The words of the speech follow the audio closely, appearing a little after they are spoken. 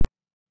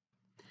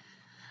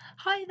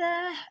Hi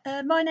there,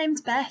 my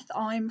name's Beth.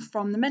 I'm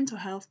from the mental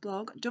health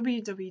blog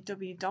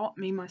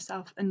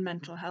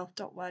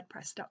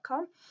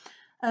www.memyselfandmentalhealth.wordpress.com.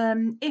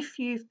 If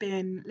you've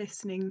been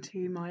listening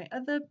to my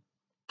other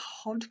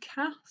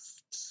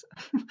podcasts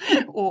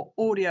or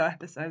audio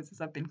episodes,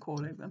 as I've been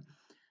calling them,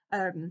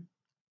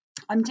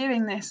 I'm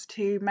doing this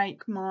to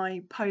make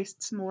my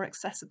posts more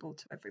accessible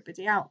to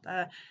everybody out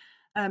there.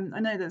 I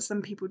know that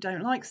some people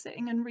don't like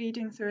sitting and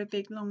reading through a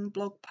big long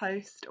blog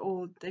post,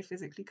 or they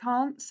physically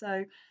can't.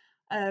 So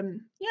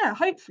yeah,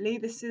 hopefully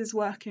this is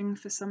working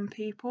for some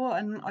people,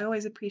 and I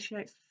always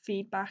appreciate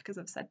feedback, as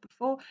I've said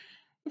before.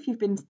 If you've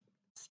been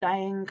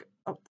staying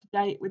up to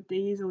date with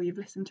these, or you've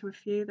listened to a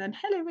few, then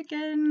hello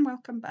again,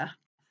 welcome back.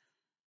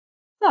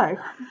 So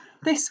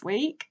this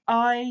week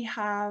I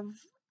have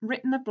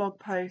written a blog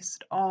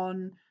post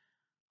on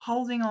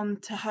holding on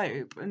to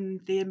hope and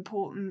the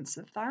importance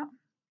of that.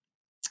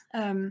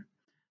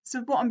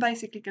 So what I'm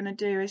basically going to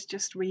do is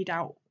just read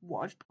out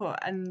what I've put,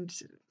 and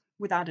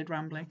with added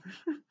rambling.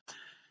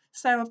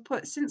 So I've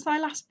put, since I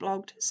last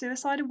blogged,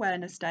 Suicide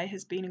Awareness Day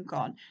has been and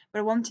gone, but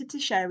I wanted to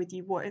share with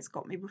you what it's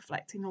got me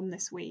reflecting on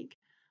this week.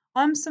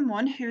 I'm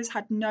someone who has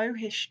had no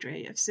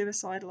history of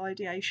suicidal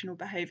ideation or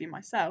behaviour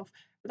myself,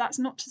 but that's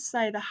not to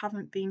say there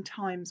haven't been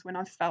times when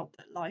I've felt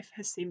that life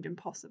has seemed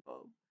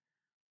impossible.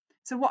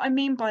 So what I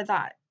mean by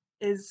that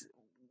is,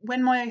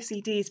 when my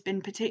OCD has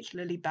been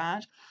particularly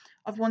bad,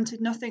 I've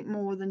wanted nothing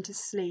more than to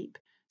sleep,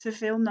 to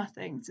feel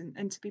nothing,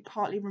 and to be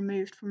partly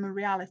removed from a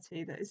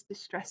reality that is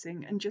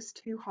distressing and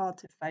just too hard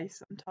to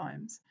face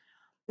sometimes.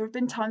 There have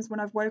been times when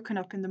I've woken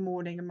up in the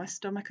morning and my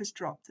stomach has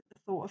dropped at the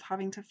thought of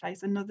having to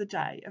face another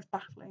day of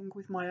battling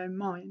with my own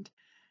mind.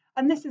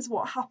 And this is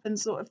what happened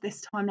sort of this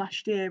time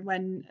last year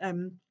when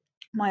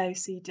my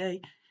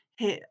OCD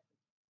hit,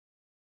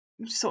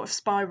 sort of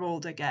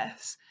spiraled, I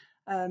guess.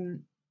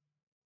 Um,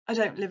 I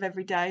don't live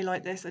every day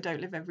like this. I don't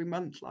live every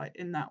month like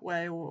in that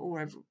way, or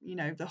every,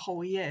 the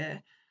whole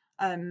year.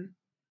 Um,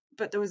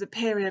 but there was a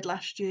period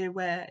last year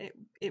where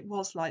it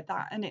was like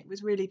that, and it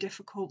was really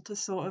difficult to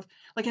sort of,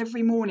 like,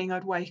 every morning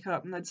I'd wake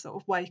up and I'd sort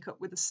of wake up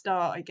with a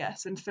start, I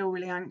guess, and feel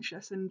really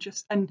anxious, and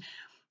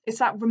it's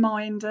that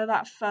reminder,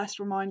 that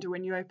first reminder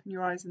when you open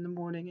your eyes in the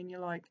morning and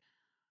you're like,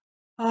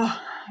 oh,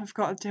 I've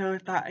got to deal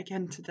with that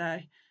again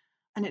today.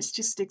 And it's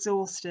just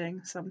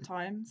exhausting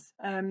sometimes.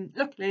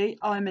 Luckily,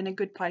 I'm in a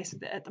good place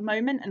with it at the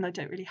moment, and I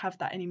don't really have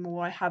that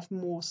anymore. I have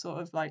more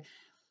sort of like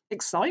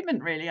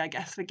excitement, really, I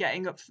guess, for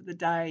getting up for the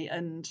day.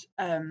 And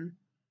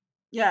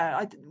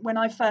yeah, when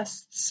I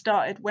first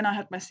started, when I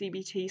had my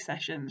CBT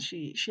session,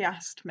 she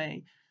asked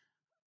me,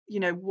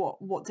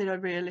 what did I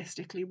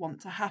realistically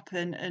want to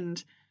happen,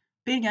 and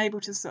being able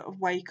to sort of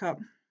wake up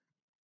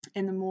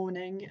in the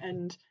morning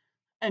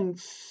and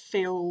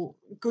feel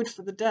good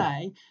for the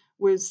day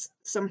was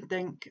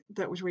something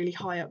that was really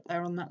high up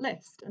there on that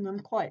list. And I'm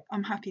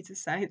happy to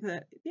say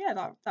that,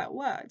 yeah, that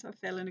worked. I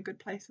feel in a good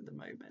place at the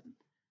moment.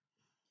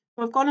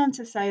 So I've gone on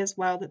to say as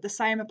well that the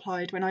same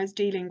applied when I was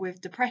dealing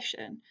with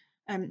depression.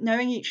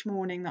 Knowing each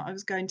morning that I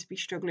was going to be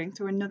struggling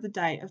through another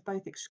day of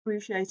both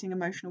excruciating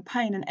emotional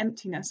pain and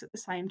emptiness at the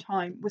same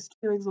time was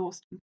too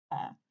exhausting to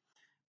bear.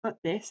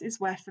 But this is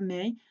where, for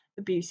me,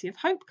 the beauty of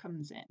hope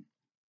comes in.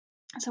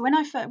 So when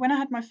I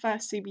had my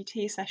first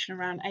CBT session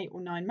around 8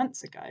 or 9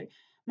 months ago,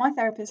 my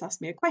therapist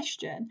asked me a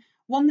question,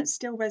 one that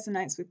still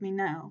resonates with me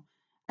now.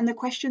 And the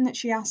question that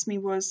she asked me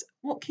was,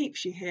 "What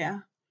keeps you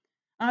here?"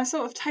 And I was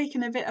sort of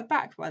taken a bit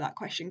aback by that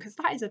question, because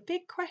that is a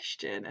big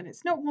question and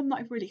it's not one that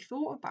I've really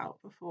thought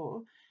about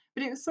before.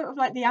 But it was sort of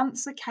like the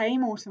answer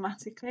came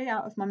automatically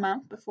out of my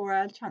mouth before I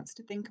had a chance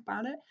to think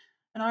about it.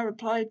 And I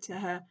replied to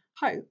her,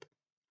 "Hope."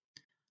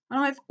 And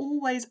I've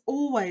always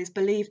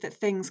believed that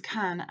things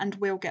can and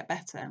will get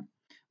better.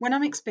 When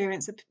I'm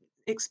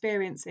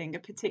experiencing a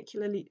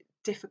particularly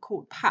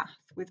difficult path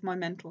with my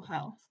mental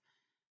health,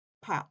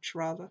 patch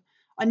rather,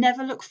 I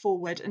never look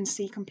forward and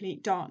see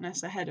complete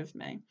darkness ahead of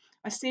me.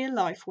 I see a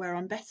life where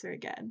I'm better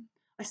again.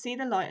 I see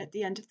the light at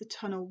the end of the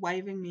tunnel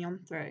waving me on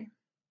through.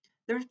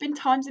 There have been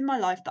times in my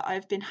life that I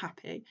have been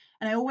happy,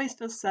 and I always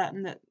feel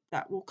certain that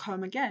that will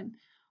come again.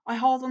 I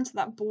hold on to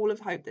that ball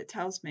of hope that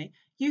tells me,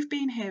 "You've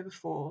been here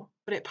before,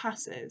 but it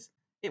passes.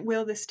 It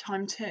will this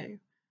time too."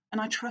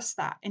 And I trust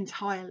that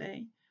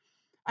entirely.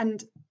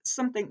 And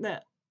something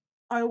that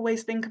I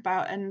always think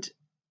about, and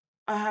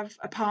I have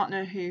a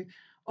partner who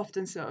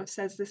often sort of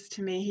says this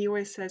to me. He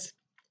always says,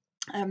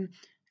 um,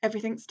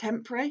 everything's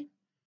temporary,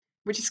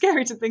 which is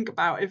scary to think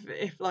about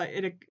if like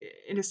in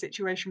a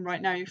situation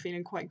right now you're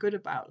feeling quite good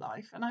about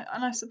life. And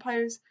I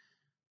suppose,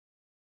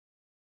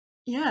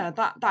 yeah,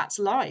 that's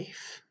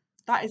life.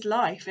 That is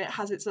life. It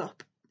has its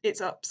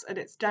ups and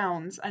its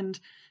downs, and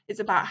it's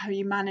about how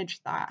you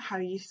manage that, how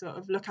you sort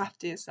of look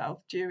after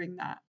yourself during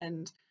that,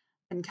 and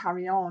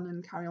carry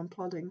on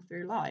plodding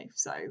through life.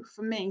 So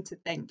for me to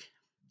think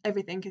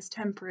everything is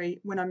temporary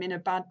when I'm in a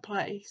bad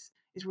place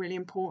is really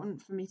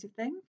important for me to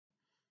think.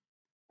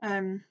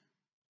 Um,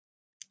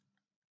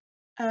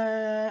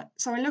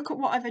 So I look at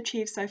what I've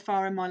achieved so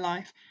far in my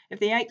life, of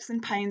the aches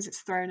and pains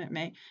it's thrown at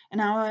me, and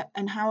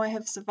how I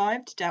have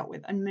survived, dealt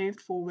with, and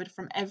moved forward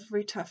from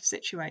every tough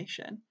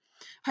situation.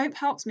 Hope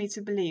helps me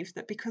to believe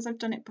that because I've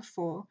done it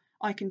before,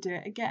 I can do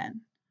it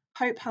again.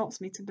 Hope helps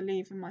me to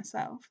believe in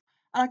myself,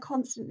 and I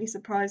constantly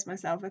surprise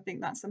myself. I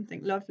think that's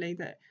something lovely,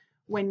 that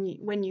when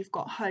you've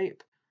got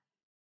hope,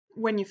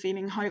 when you're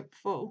feeling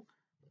hopeful,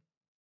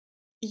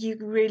 you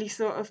really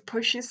sort of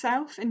push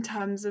yourself in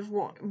terms of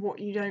what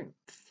you don't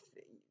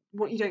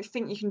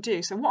think you can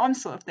do. So what I'm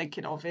sort of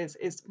thinking of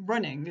is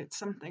running. It's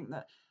something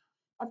that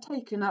I've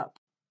taken up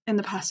in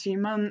the past few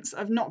months.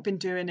 I've not been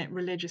doing it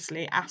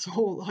religiously at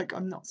all. Like,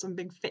 I'm not some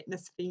big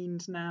fitness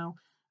fiend now.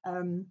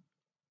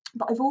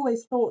 But I've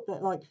always thought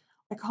that, like,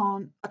 I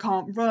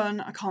can't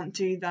run, I can't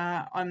do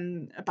that.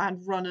 I'm a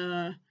bad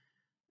runner,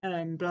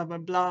 blah blah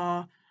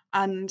blah.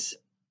 And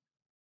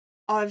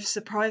I've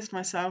surprised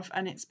myself,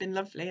 and it's been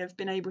lovely. I've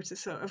been able to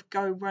sort of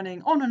go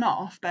running on and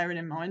off, bearing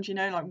in mind,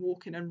 like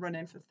walking and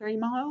running for 3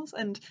 miles,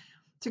 and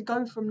to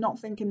go from not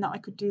thinking that I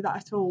could do that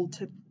at all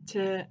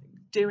to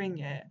doing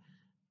it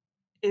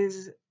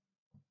is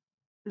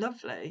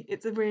lovely.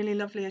 It's a really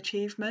lovely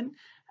achievement.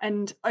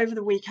 And over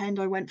the weekend,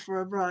 I went for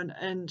a run,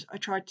 and I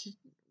tried to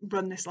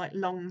run this like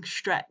long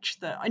stretch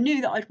that I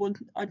knew that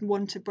I'd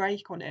want to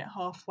break on it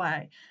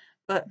halfway,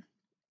 but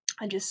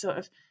I just sort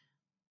of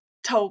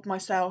told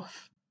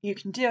myself, you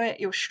can do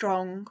it, you're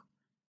strong,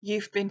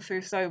 you've been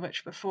through so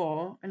much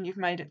before and you've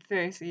made it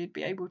through, so you'd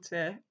be able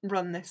to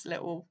run this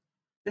little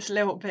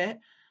bit.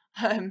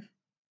 Um,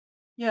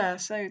 yeah,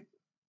 so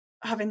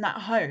having that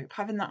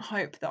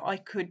hope that I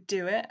could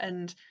do it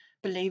and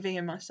believing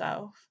in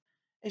myself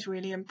is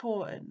really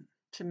important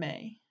to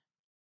me.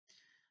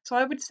 So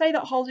I would say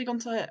that holding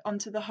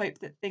onto the hope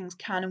that things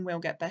can and will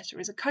get better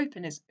is a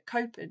coping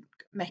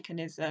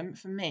mechanism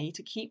for me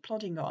to keep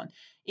plodding on,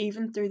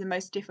 even through the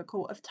most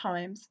difficult of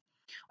times.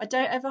 I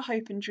don't ever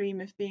hope and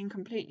dream of being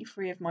completely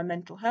free of my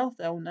mental health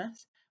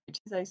illness,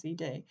 which is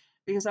OCD,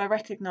 because I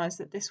recognise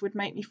that this would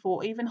make me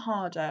fall even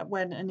harder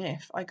when and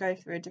if I go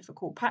through a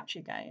difficult patch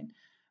again,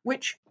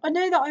 which I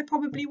know that I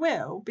probably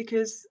will,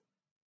 because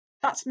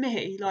that's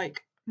me.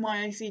 Like,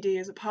 my OCD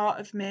is a part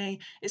of me.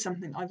 It's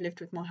something I've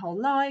lived with my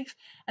whole life,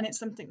 and it's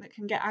something that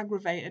can get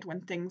aggravated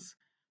when things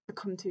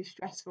become too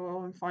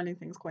stressful. and finding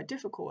things quite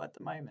difficult at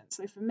the moment.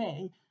 So for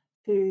me,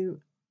 to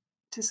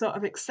sort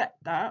of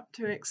accept that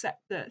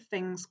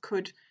things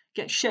could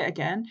get shit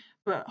again,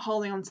 but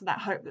holding on to that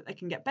hope that they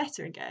can get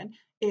better again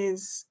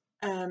is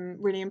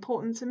really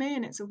important to me,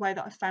 and it's a way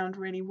that I found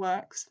really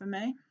works for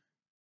me.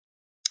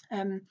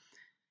 Um,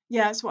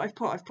 yeah, that's what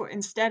I've put.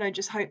 Instead, I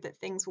just hope that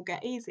things will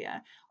get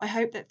easier. I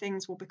hope that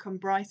things will become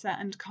brighter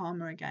and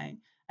calmer again,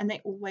 and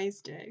they always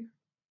do.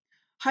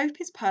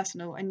 Hope is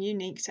personal and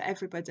unique to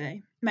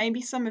everybody.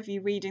 Maybe some of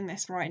you reading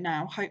this right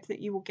now hope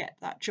that you will get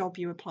that job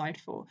you applied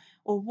for,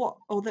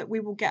 or that we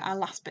will get our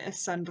last bit of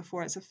sun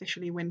before it's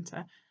officially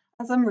winter.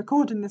 As I'm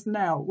recording this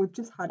now, we've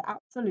just had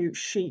absolute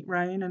sheet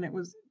rain, and it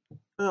was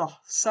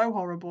so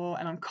horrible,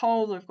 and I'm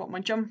cold. I've got my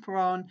jumper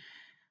on,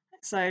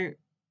 so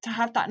to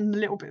have that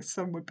little bit of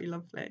sun would be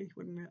lovely,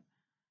 wouldn't it?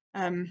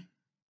 Um,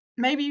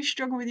 Maybe you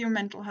struggle with your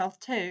mental health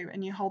too,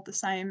 and you hold the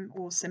same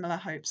or similar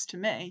hopes to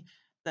me,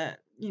 that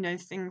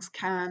things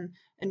can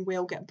and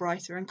will get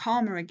brighter and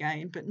calmer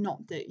again, but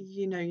not that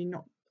you're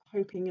not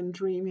hoping and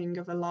dreaming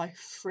of a life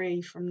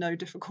free from no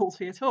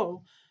difficulty at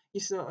all. You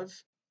sort of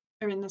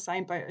are in the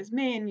same boat as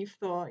me, and you've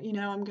thought,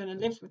 I'm going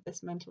to live with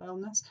this mental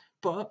illness,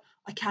 but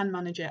I can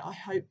manage it.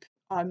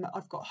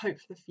 I've got hope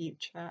for the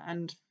future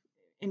and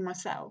in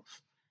myself.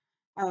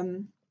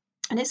 Um,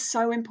 and it's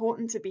so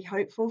important to be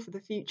hopeful for the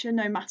future,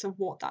 no matter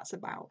what that's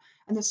about.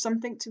 And there's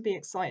something to be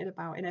excited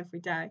about in every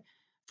day.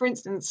 For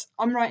instance,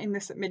 I'm writing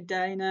this at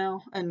midday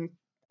now, and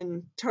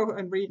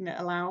reading it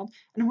aloud,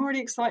 and I'm already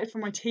excited for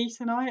my tea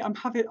tonight. I'm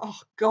having, oh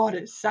god,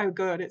 it's so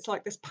good. It's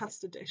like this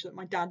pasta dish that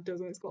my dad does,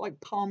 and it's got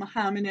like parma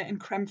ham in it and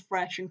creme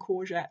fraiche and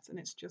courgettes, and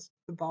it's just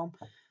the bomb.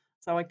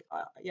 So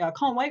yeah, I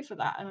can't wait for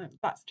that, and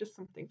that's just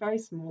something very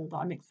small that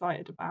I'm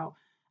excited about,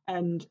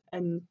 and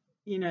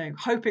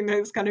hoping that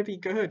it's going to be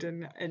good,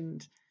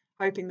 and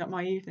hoping that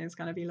my evening is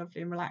going to be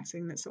lovely and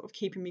relaxing. That's sort of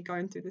keeping me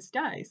going through this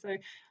day. So,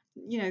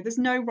 there's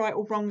no right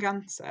or wrong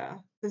answer.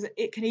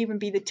 It can even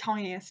be the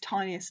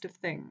tiniest of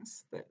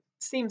things that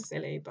seem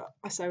silly but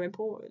are so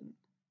important.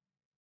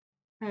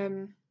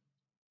 Um,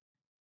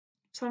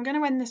 so I'm going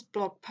to end this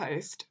blog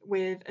post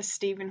with a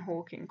Stephen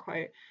Hawking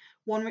quote,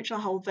 one which I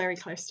hold very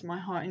close to my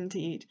heart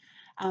indeed.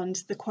 And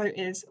the quote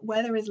is,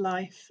 "Where there is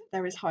life,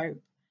 there is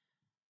hope."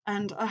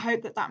 And I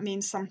hope that that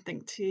means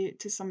something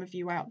to some of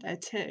you out there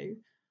too.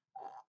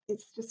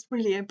 It's just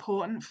really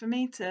important for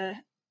me to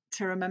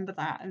remember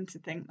that, and to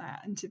think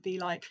that, and to be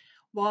like,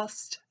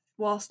 whilst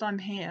I'm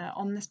here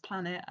on this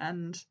planet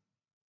and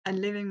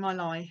living my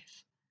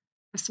life,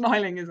 I'm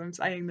smiling as I'm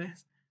saying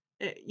this.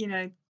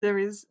 There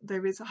is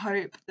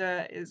hope,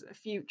 there is a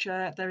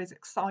future, there is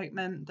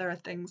excitement, there are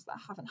things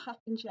that haven't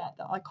happened yet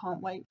that I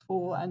can't wait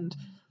for, and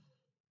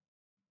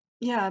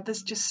yeah,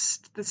 there's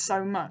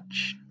so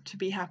much to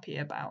be happy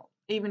about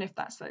even if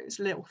that's those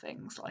little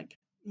things like,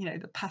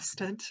 the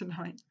pasta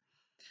tonight.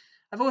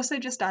 I've also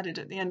just added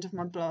at the end of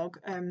my blog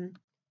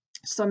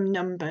some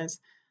numbers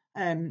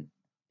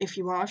if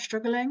you are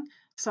struggling.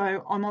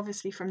 So I'm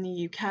obviously from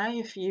the UK,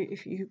 if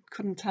you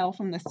couldn't tell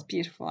from this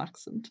beautiful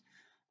accent.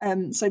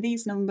 So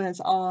these numbers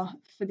are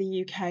for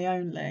the UK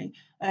only.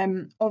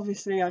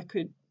 Obviously I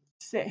could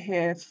sit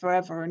here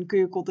forever and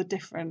Google the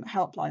different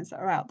helplines that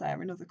are out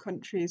there in other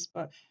countries,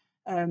 but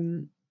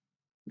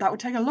that would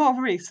take a lot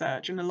of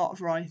research and a lot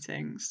of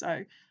writing.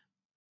 So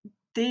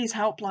these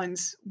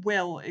helplines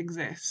will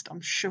exist,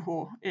 I'm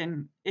sure,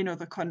 in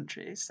other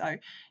countries. So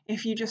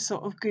if you just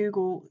sort of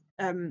Google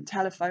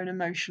telephone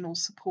emotional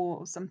support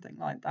or something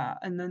like that,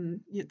 and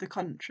then the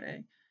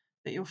country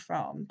that you're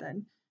from,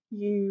 then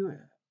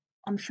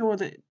I'm sure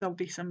that there'll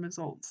be some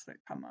results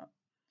that come up.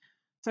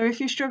 So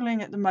if you're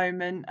struggling at the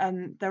moment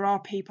and there are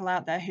people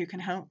out there who can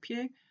help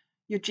you,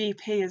 your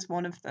GP is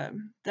one of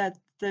them. My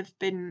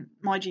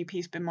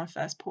GP's been my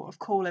first port of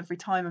call every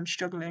time I'm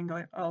struggling.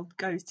 I'll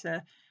go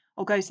to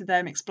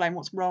them, explain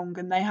what's wrong,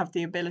 and they have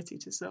the ability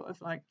to sort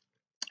of like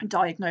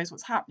diagnose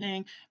what's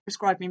happening,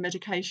 prescribe me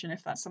medication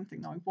if that's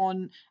something that I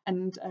want,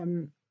 and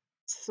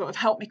sort of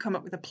help me come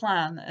up with a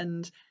plan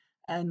and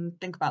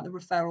think about the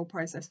referral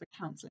process for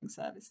counselling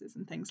services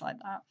and things like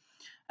that.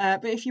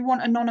 But if you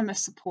want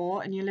anonymous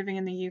support and you're living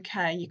in the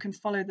UK, you can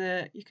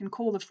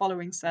call the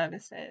following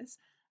services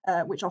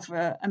which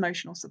offer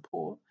emotional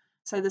support.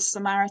 So the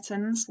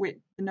Samaritans, the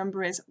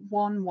number is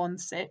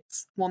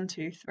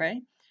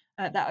 116123.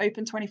 They're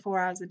open 24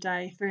 hours a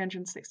day,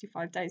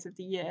 365 days of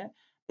the year.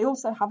 They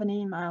also have an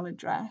email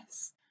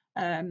address,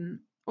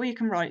 or you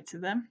can write to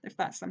them if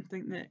that's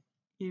something that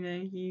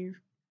you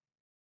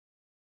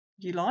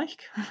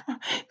like.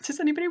 Does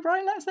anybody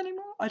write letters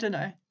anymore? I don't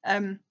know.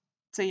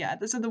 So yeah,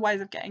 those are the ways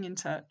of getting in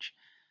touch.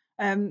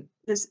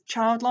 There's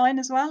Childline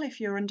as well if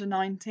you're under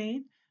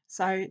 19.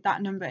 So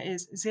that number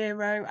is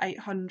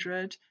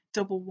 0800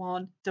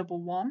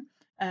 1111.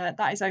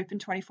 That is open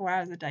 24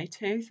 hours a day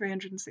too,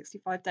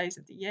 365 days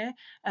of the year.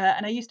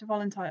 And I used to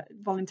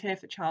volunteer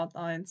for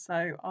Childline,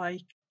 so I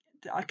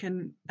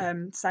can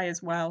say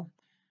as well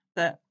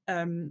that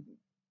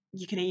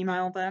you can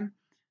email them,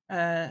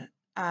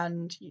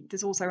 and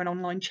there's also an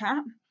online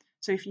chat.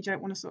 So if you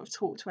don't want to sort of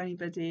talk to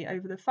anybody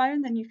over the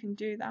phone, then you can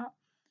do that.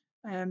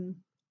 And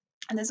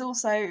there's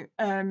also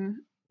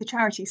the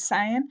charity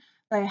SANE.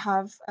 They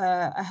have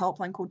a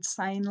helpline called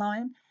SANE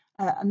Line,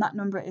 and that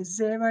number is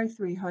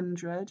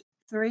 0300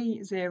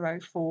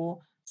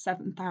 304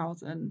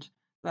 7000.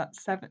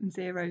 That's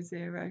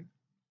 7000.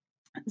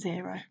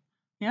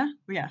 Yeah.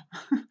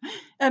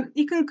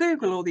 You can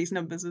Google all these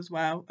numbers as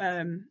well.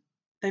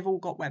 They've all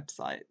got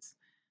websites.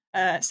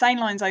 SANE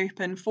Line's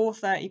open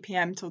 4:30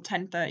 p.m. till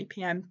 10:30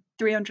 p.m.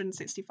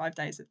 365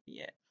 days of the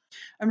year.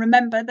 And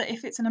remember that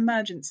if it's an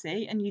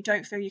emergency and you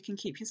don't feel you can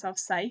keep yourself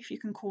safe, you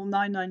can call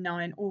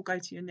 999 or go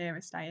to your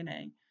nearest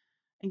A&E.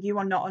 And you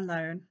are not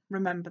alone.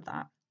 Remember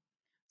that.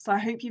 So I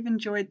hope you've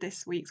enjoyed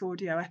this week's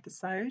audio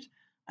episode.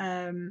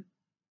 And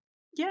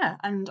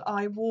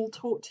I will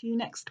talk to you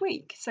next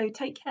week. So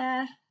take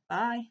care.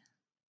 Bye.